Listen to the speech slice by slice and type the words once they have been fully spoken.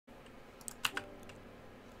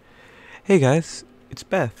Hey guys, it's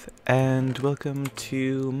Beth, and welcome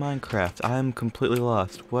to Minecraft. I'm completely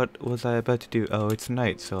lost. What was I about to do? Oh, it's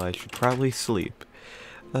night, so I should probably sleep.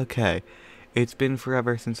 Okay, it's been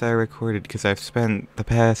forever since I recorded, because I've spent the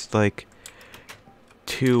past,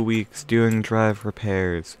 2 weeks doing drive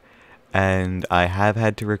repairs, and I have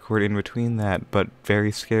had to record in between that, but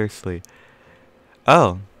very scarcely.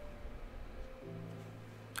 Oh,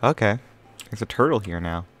 okay. There's a turtle here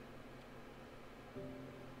now.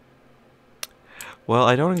 Well,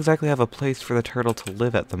 I don't exactly have a place for the turtle to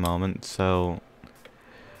live at the moment, so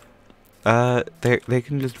they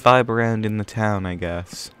can just vibe around in the town, I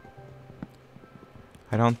guess.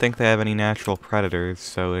 I don't think they have any natural predators,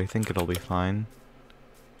 so I think it'll be fine.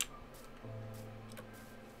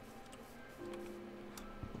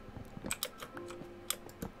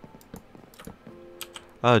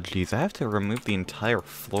 Oh jeez, I have to remove the entire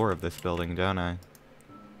floor of this building, don't I?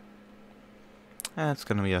 That's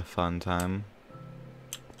gonna be a fun time.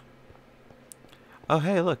 Oh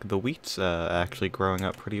hey, look, the wheat's actually growing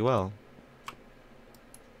up pretty well.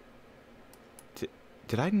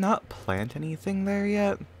 Did I not plant anything there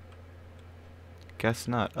yet? Guess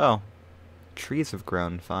not. Oh, trees have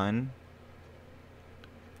grown fine.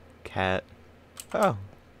 Cat. Oh.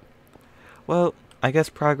 Well, I guess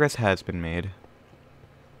progress has been made.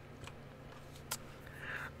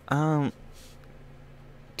 Um,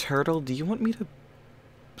 Turtle, do you want me to,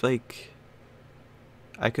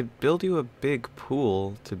 I could build you a big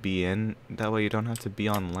pool to be in, that way you don't have to be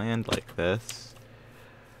on land like this.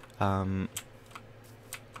 Hold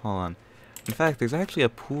on. In fact, there's actually a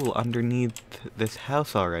pool underneath this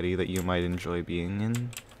house already that you might enjoy being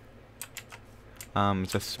in.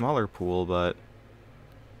 It's a smaller pool, but...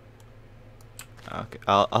 Okay,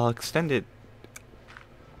 I'll extend it...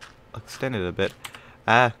 a bit.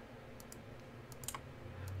 Ah!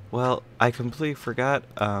 Well, I completely forgot,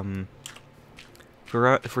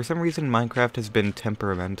 for some reason Minecraft has been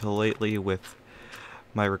temperamental lately with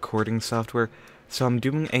my recording software, so I'm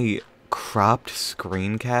doing a cropped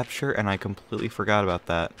screen capture, and I completely forgot about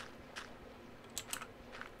that.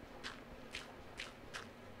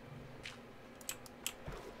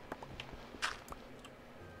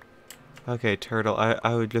 Okay, Turtle,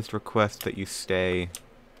 I would just request that you stay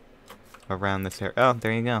around this area. Oh,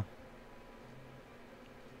 there you go.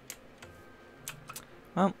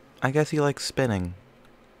 Well, I guess he likes spinning.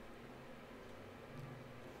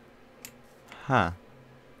 Huh.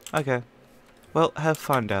 Okay. Well, have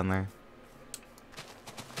fun down there.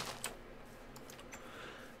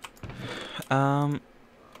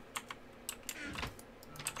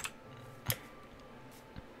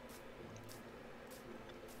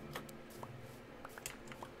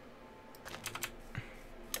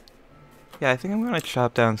 Yeah, I think I'm gonna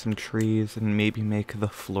chop down some trees and maybe make the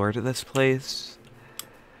floor to this place.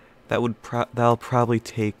 That'll probably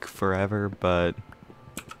take forever, but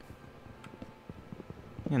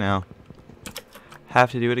you know, have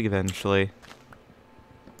to do it eventually.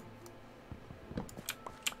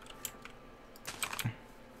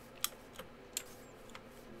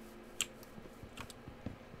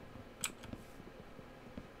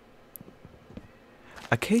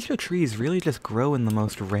 Acacia trees really just grow in the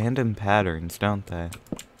most random patterns, don't they?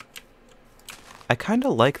 I kinda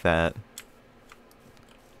like that.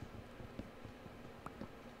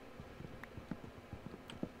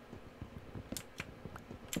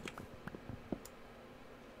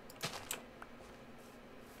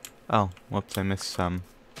 Oh, whoops, I missed some.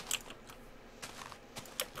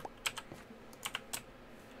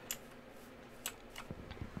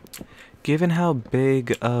 Given how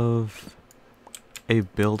big of a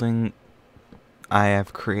building I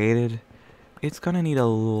have created, it's gonna need a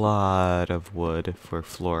lot of wood for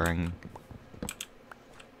flooring.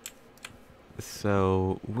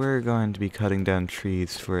 So, we're going to be cutting down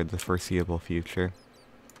trees for the foreseeable future.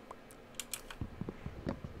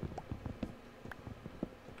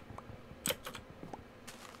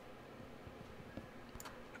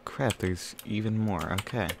 Crap, there's even more.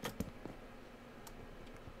 Okay.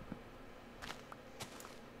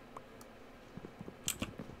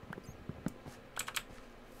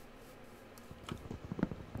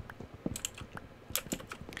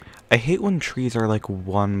 I hate when trees are like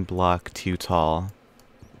one block too tall.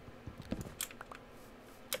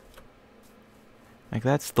 Like,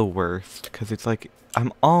 that's the worst, because it's like,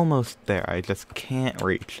 I'm almost there, I just can't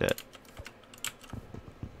reach it.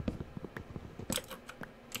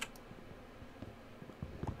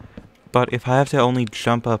 But if I have to only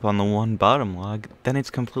jump up on the one bottom log, then it's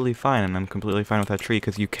completely fine, and I'm completely fine with that tree,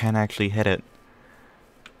 because you can actually hit it.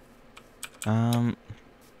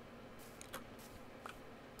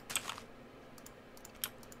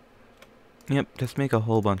 Yep, just make a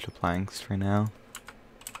whole bunch of planks for now.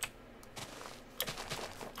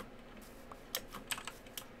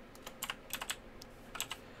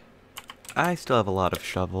 I still have a lot of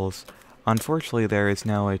shovels. Unfortunately, there is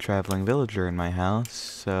now a traveling villager in my house,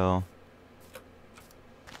 so...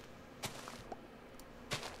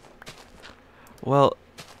 Well,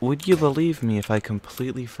 would you believe me if I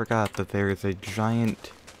completely forgot that there is a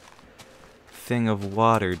giant thing of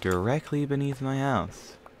water directly beneath my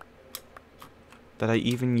house? That I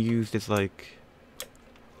even used as, like...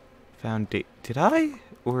 Did I?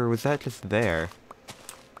 Or was that just there?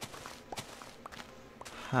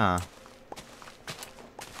 Huh.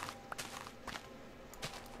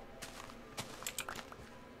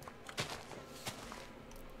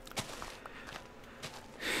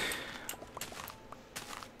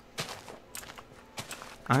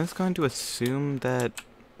 I was going to assume that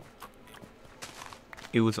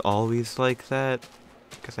it was always like that,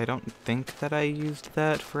 because I don't think that I used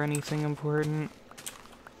that for anything important.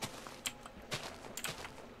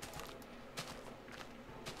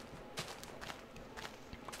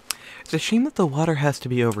 It's a shame that the water has to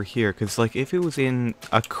be over here, because, like, if it was in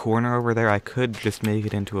a corner over there, I could just make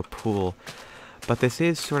it into a pool. But this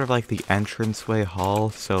is sort of like the entranceway hall,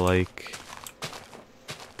 so, like,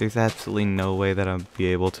 there's absolutely no way that I'll be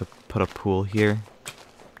able to put a pool here.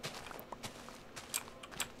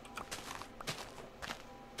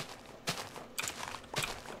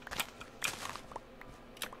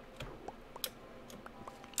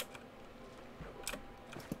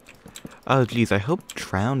 Oh geez, I hope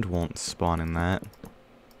drowned won't spawn in that.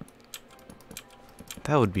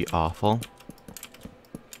 That would be awful.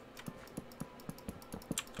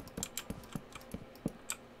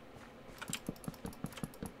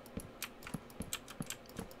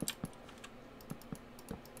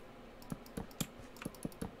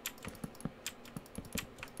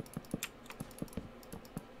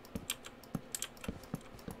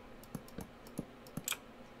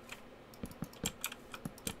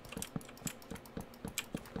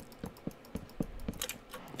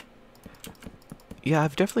 Yeah,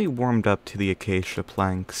 I've definitely warmed up to the acacia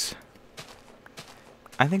planks.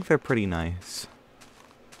 I think they're pretty nice.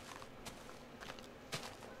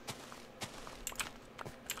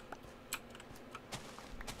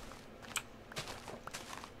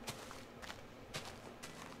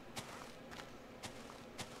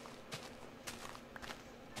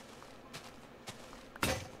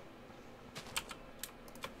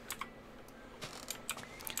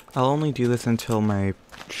 I'll only do this until my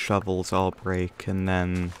shovels all break, and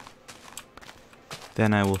then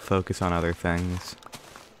I will focus on other things.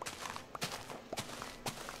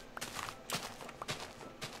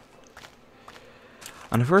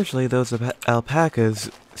 Unfortunately, those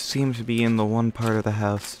alpacas seem to be in the one part of the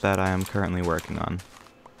house that I am currently working on.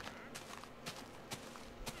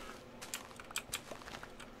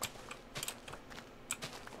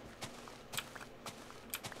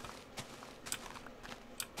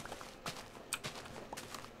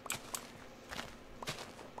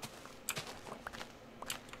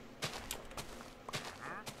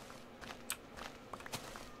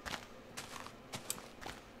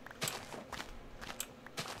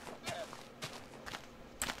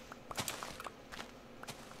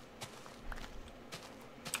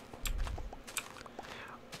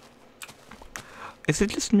 Is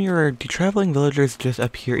it just me, or do traveling villagers just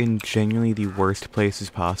appear in genuinely the worst places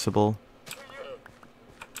possible?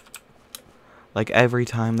 Like, every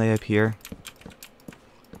time they appear?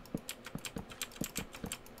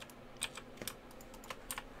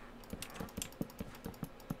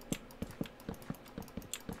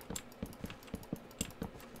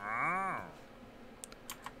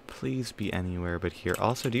 Please be anywhere but here.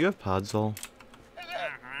 Also, do you have Podzol?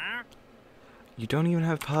 You don't even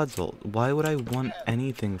have Podzol. Why would I want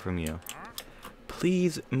anything from you?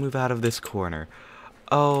 Please move out of this corner.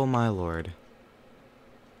 Oh my lord.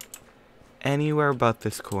 Anywhere but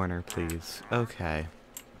this corner, please. Okay.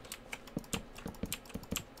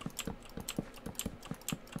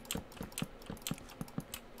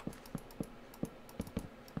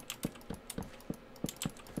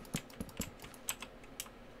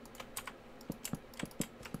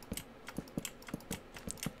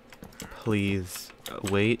 Please,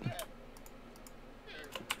 wait.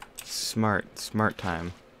 Smart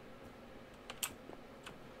time.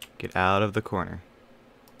 Get out of the corner.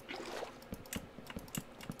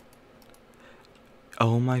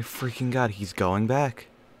 Oh my freaking god, he's going back.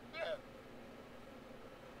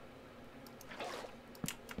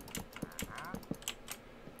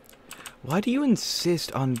 Why do you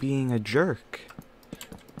insist on being a jerk?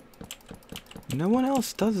 No one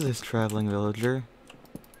else does this, traveling villager.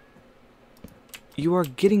 You are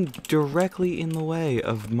getting directly in the way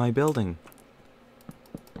of my building.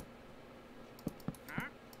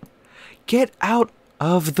 Get out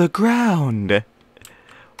of the ground!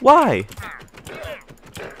 Why?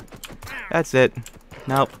 That's it.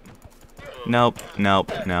 Nope. Nope,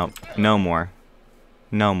 nope, nope. No more.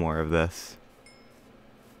 No more of this.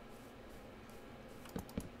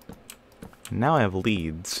 Now I have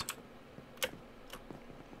leads.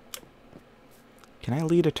 Can I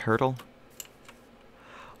lead a turtle?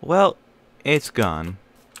 Well, it's gone.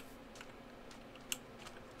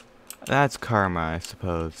 That's karma, I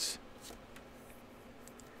suppose.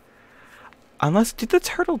 Unless, did the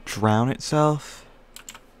turtle drown itself?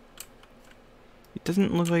 It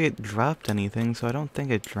doesn't look like it dropped anything, so I don't think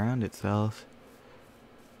it drowned itself.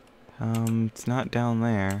 It's not down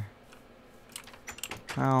there.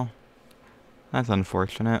 Well, that's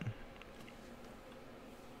unfortunate.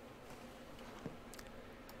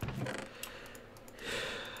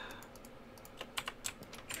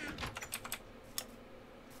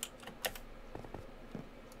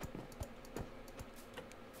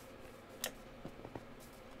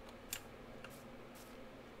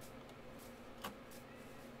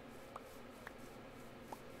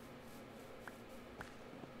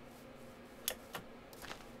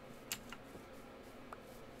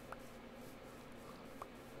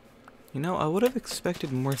 You know, I would have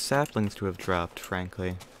expected more saplings to have dropped,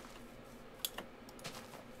 frankly.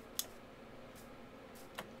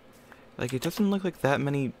 Like, it doesn't look like that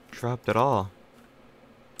many dropped at all.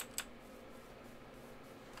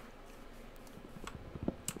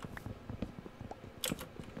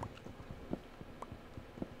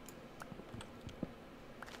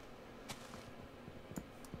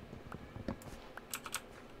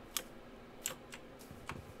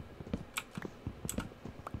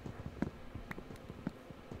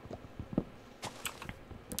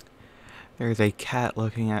 There's a cat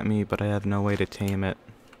looking at me, but I have no way to tame it.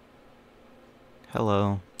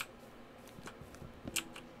 Hello.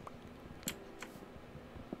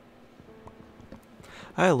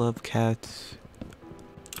 I love cats.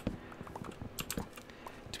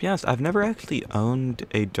 To be honest, I've never actually owned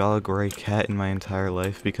a dog or a cat in my entire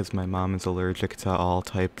life because my mom is allergic to all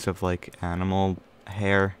types of, like, animal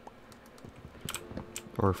hair.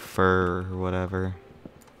 Or fur, or whatever.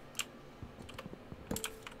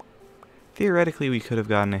 Theoretically, we could have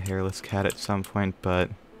gotten a hairless cat at some point, but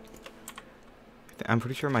I'm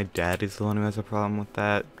pretty sure my dad is the one who has a problem with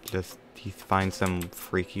that. Just, he finds them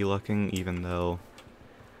freaky looking, even though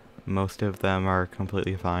most of them are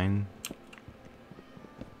completely fine.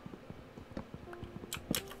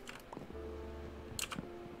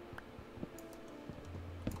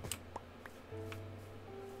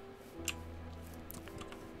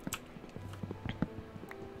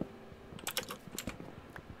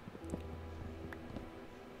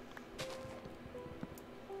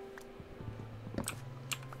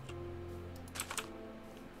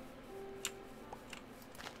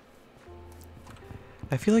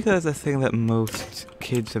 I feel like that's a thing that most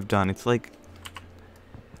kids have done. It's like,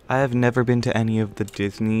 I have never been to any of the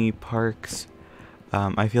Disney parks.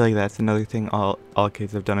 I feel like that's another thing all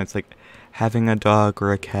kids have done. It's like having a dog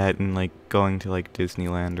or a cat and like going to like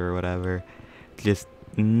Disneyland or whatever. Just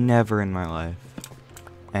never in my life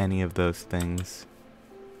any of those things.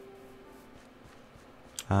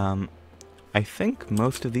 I think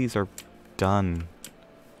most of these are done.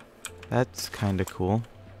 That's kinda cool.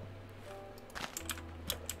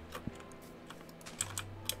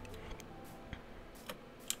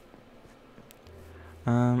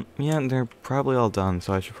 Yeah, they're probably all done,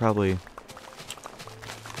 so I should probably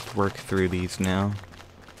work through these now.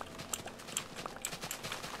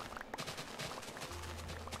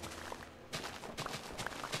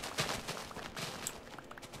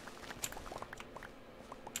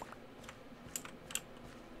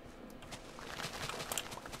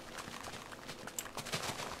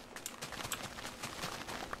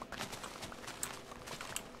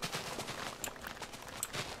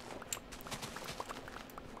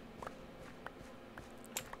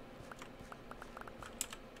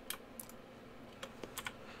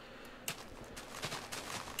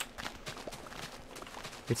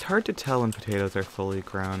 It's hard to tell when potatoes are fully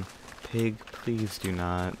grown. Pig, please do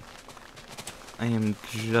not. I am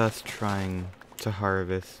just trying to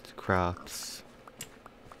harvest crops.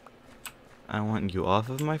 I want you off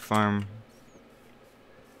of my farm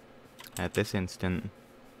at this instant.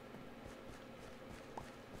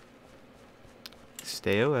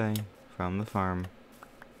 Stay away from the farm.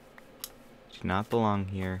 You do not belong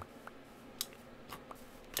here.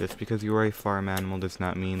 Just because you are a farm animal does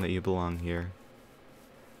not mean that you belong here.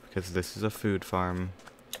 Because this is a food farm,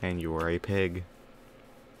 and you are a pig.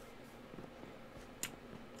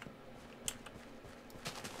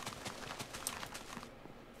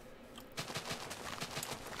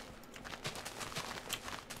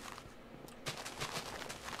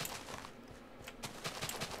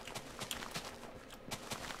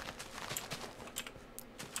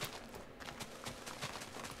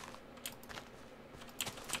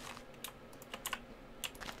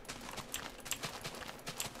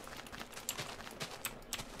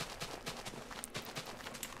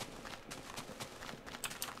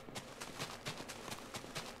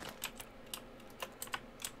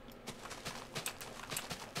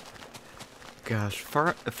 Gosh,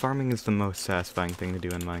 farming is the most satisfying thing to do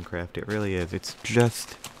in Minecraft. It really is. It's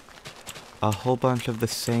just a whole bunch of the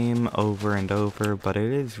same over and over, but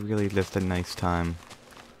it is really just a nice time.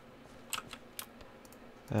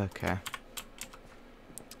 Okay.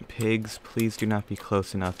 Pigs, please do not be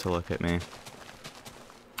close enough to look at me.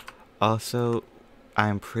 Also,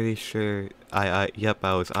 I'm pretty sure yep,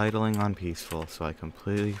 I was idling on peaceful, so I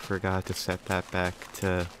completely forgot to set that back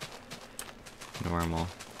to normal.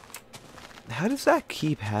 How does that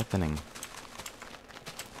keep happening?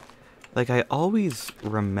 Like, I always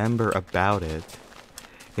remember about it.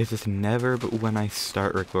 It's just never but when I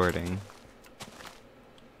start recording.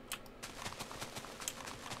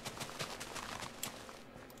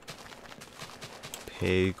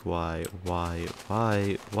 Pig, why?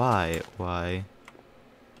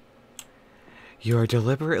 You are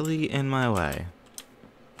deliberately in my way.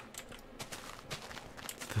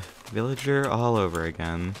 The villager all over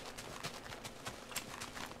again.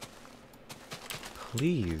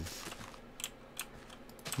 Please.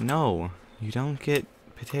 No, you don't get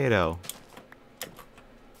potato.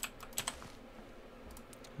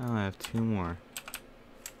 Oh, I have 2 more.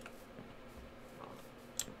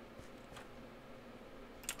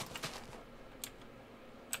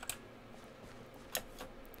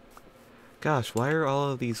 Gosh, why are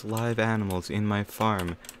all of these live animals in my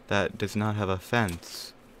farm that does not have a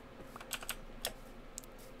fence?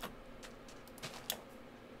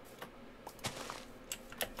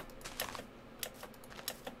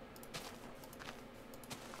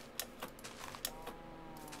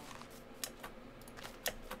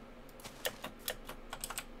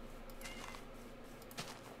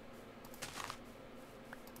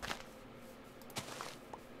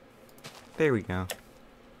 There we go.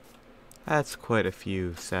 That's quite a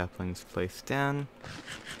few saplings placed down.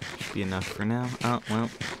 Should be enough for now. Oh, well,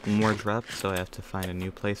 more dropped, so I have to find a new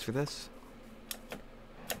place for this.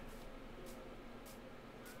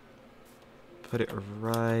 Put it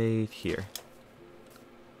right here.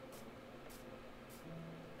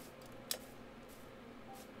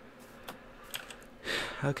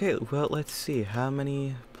 Okay, well, let's see. How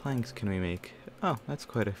many planks can we make? Oh, that's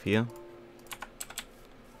quite a few.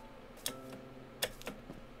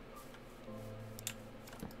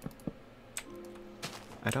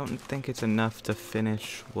 I don't think it's enough to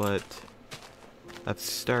finish what I've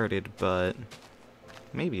started, but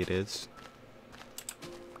maybe it is.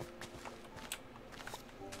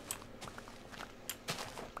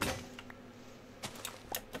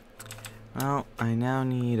 Well, I now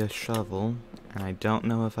need a shovel, and I don't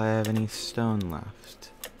know if I have any stone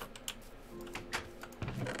left.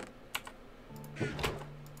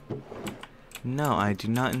 No, I do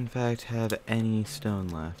not in fact have any stone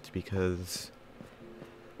left, because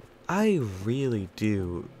I really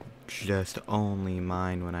do just only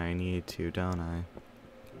mine when I need to, don't I?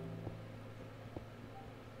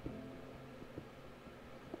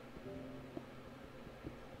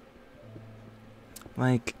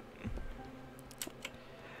 Like,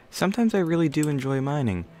 sometimes I really do enjoy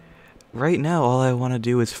mining. Right now, all I want to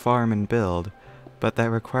do is farm and build, but that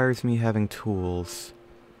requires me having tools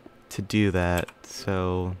to do that,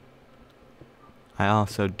 so I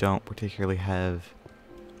also don't particularly have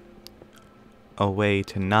a way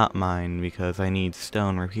to not mine because I need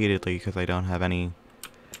stone repeatedly because I don't have any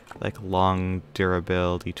like long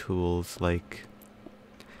durability tools like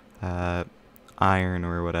iron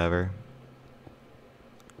or whatever.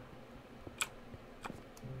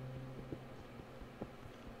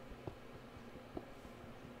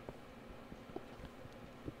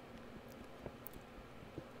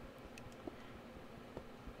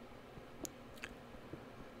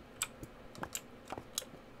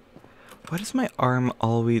 Why does my arm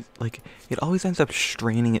always, like, it always ends up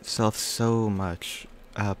straining itself so much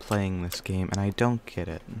playing this game, and I don't get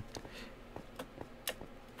it.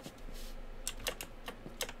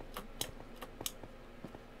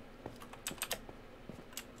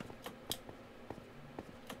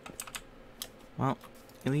 Well,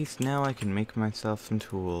 at least now I can make myself some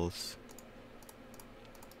tools.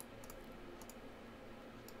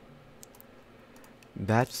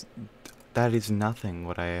 That is nothing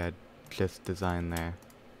what I had just designed there.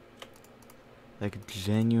 Like,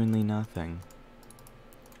 genuinely nothing.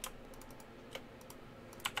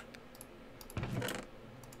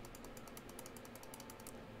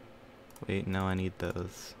 Wait, no, I need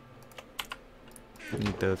those. I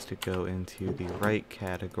need those to go into the right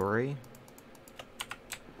category.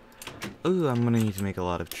 Ooh, I'm gonna need to make a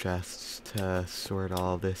lot of chests to sort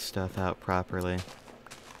all this stuff out properly.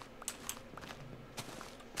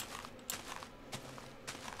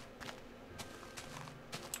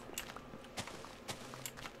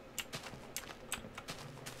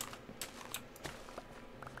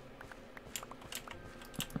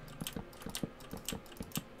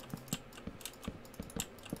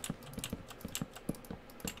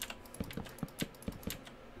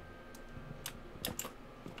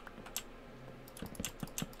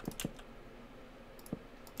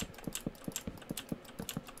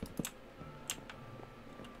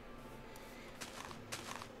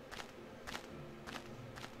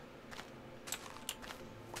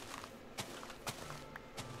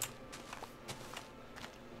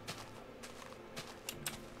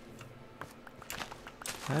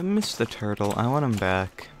 I missed the turtle. I want him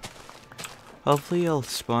back. Hopefully he'll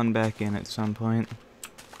spawn back in at some point.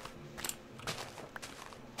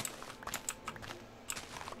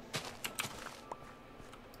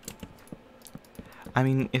 I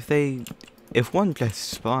mean, if one gets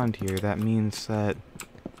spawned here, that means that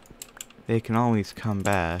they can always come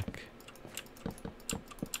back.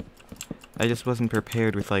 I just wasn't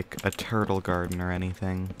prepared with, like, a turtle garden or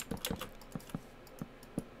anything.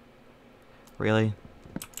 Really?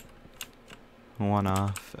 One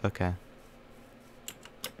off? Okay.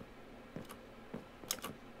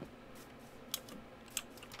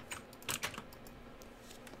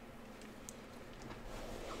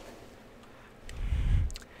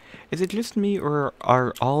 Is it just me, or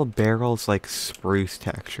are all barrels, like, spruce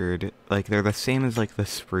textured? Like, they're the same as, like, the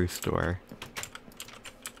spruce door.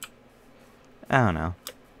 I don't know.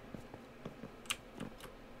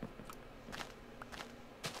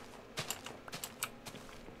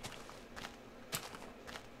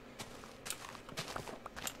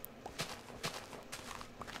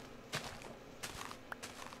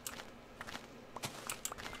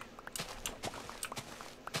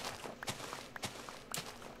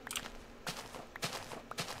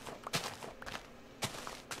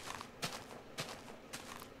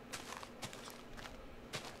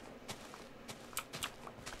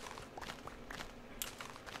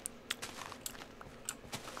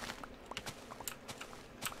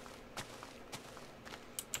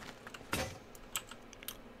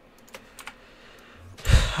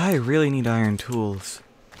 I really need iron tools.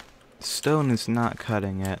 Stone is not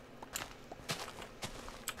cutting it.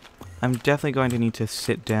 I'm definitely going to need to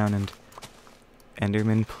sit down and...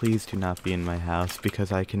 Enderman, please do not be in my house,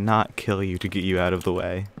 because I cannot kill you to get you out of the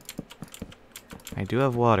way. I do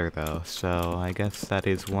have water, though, so I guess that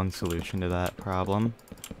is one solution to that problem.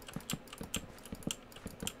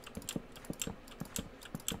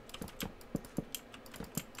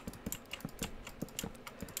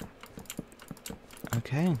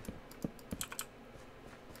 Okay.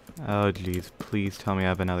 Oh, jeez. Please tell me I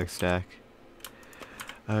have another stack.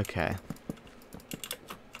 Okay.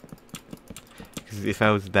 Because if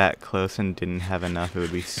I was that close and didn't have enough, it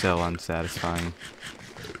would be so unsatisfying.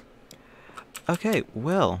 Okay,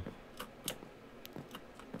 well.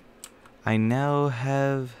 I now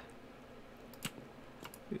have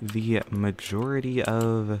the majority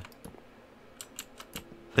of...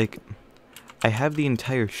 Like... I have the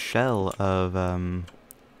entire shell of,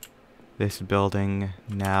 this building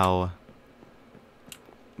now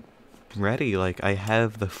ready. Like, I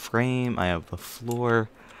have the frame, I have the floor.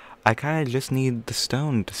 I kind of just need the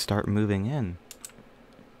stone to start moving in.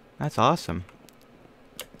 That's awesome.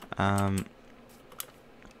 I'm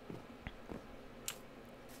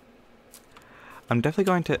definitely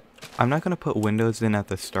going to... I'm not going to put windows in at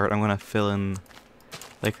the start. I'm going to fill in,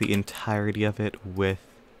 like, the entirety of it with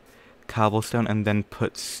cobblestone and then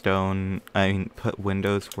put put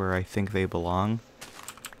windows where I think they belong.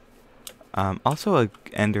 Also a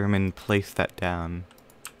Enderman placed that down.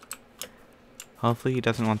 Hopefully he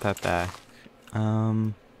doesn't want that back.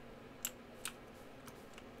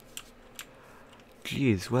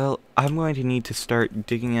 Geez, well, I'm going to need to start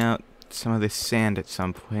digging out some of this sand at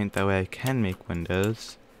some point, that way I can make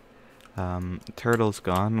windows. Turtle's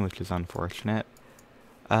gone, which is unfortunate.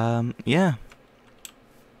 Yeah.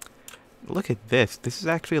 Look at this. This is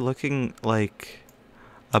actually looking like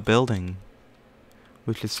a building.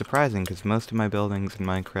 Which is surprising, because most of my buildings in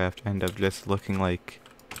Minecraft end up just looking like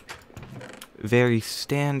very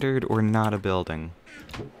standard or not a building.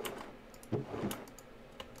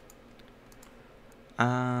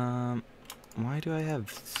 Why do I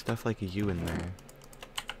have stuff like you in there?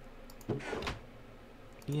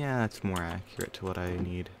 Yeah, that's more accurate to what I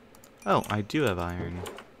need. Oh, I do have iron.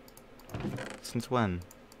 Since when?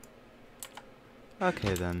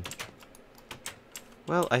 Okay then.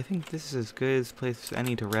 Well, I think this is as good as place as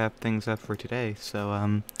any to wrap things up for today,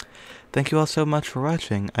 so thank you all so much for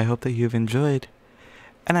watching. I hope that you've enjoyed,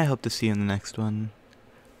 and I hope to see you in the next one.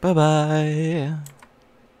 Bye bye!